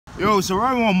Yo, so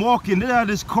right when I'm walking, they had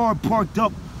this car parked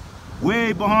up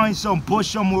way behind some bush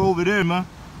somewhere over there, man.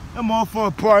 That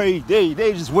motherfucker probably, they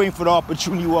just waiting for the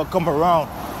opportunity to come around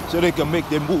so they can make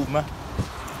their move, man.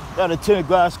 Got a tinted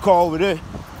glass car over there.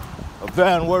 A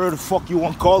van, whatever the fuck you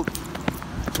want to call it.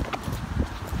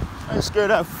 I ain't scared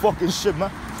of that fucking shit,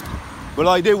 man. But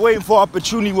like, they waiting for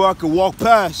opportunity where I can walk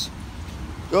past.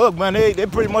 Yo, look, man, they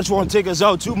pretty much want to take us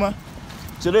out too, man.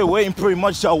 So they're waiting pretty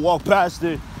much till I walk past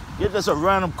there. It's just a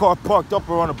random car parked up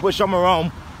around the bush. I'm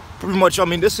around pretty much, I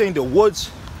mean, this ain't the woods.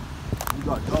 You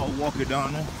got dog walking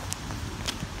down there.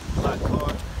 Black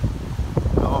car.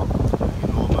 Dog. You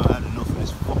know, man, I had enough of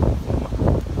this fucking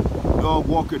thing. Dog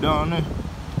walking down there.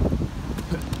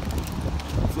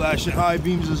 Flashing high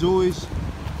beams as always.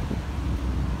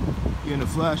 Getting the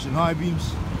flashing high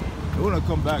beams. I wanna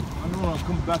come back. I know when I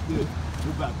come back there,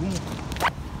 go back home.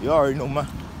 You already know, man.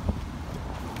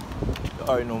 You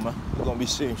already know, man. We're gonna be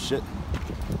seeing shit.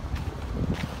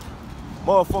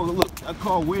 Motherfucker, look, that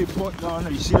car way parked down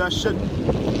there. You see that shit?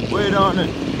 Way down there.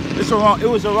 It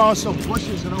was around some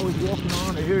bushes and I was walking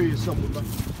around the area or something, man.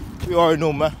 You already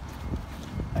know, man.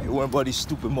 I ain't worrying about these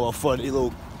stupid motherfuckers, these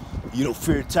little, you know,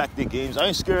 fear tactic games. I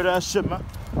ain't scared of that shit, man.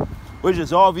 It's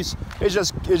just obvious. It's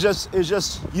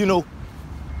just, you know,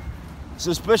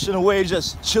 suspicion of way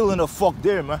just chilling the fuck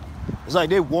there, man. It's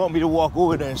like they want me to walk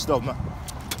over there and stuff, man.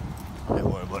 I ain't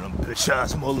worried about them bitch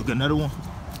ass. More look, another one.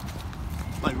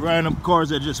 Like random cars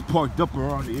that just parked up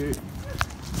around the area.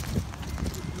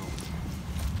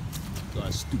 Got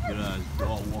a stupid ass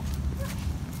dog walking.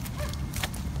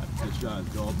 That bitch ass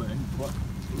dog, man. Look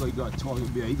like he got a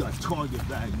target bag. He got a target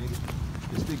bag, nigga.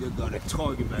 This nigga got a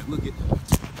target bag. Look at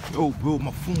that. Yo, bro,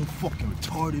 my phone fucking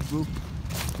retarded, bro.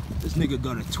 This nigga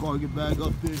got a target bag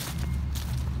up there.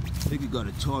 Nigga got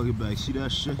a target bag. See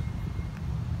that shit?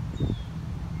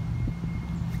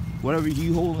 Whatever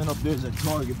he holding up there is a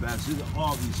target bag. So it's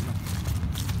obvious, man.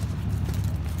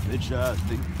 Bitch ass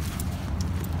nigga.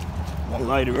 One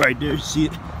lighter right there. See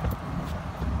it?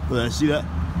 But see that? I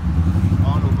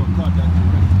don't know if I caught that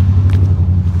shit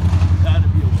right. Gotta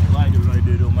be a lighter right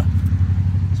there, though, man.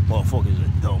 These motherfuckers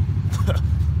are dumb.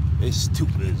 They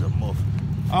stupid as a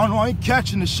motherfucker. I don't know, I ain't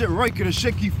catching the shit right, cause the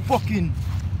shit keep fucking...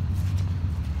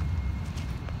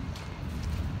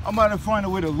 I might have find a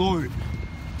way to lure it.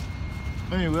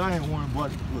 Anyway, I ain't worried about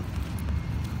it. Look.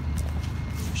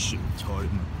 This shit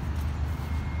retarded, man.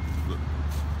 Look.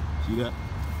 See that?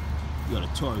 You got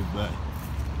a target bag.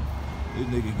 This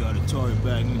nigga got a target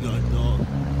bag and he got a dog.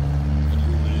 That's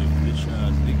over there, bitch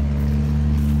ass nigga.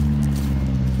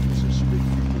 This is big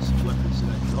weapons to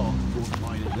that dog. Go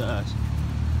find his ass.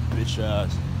 Bitch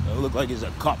ass. It look like it's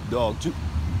a cop dog too.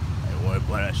 I ain't worried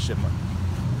about that shit, man.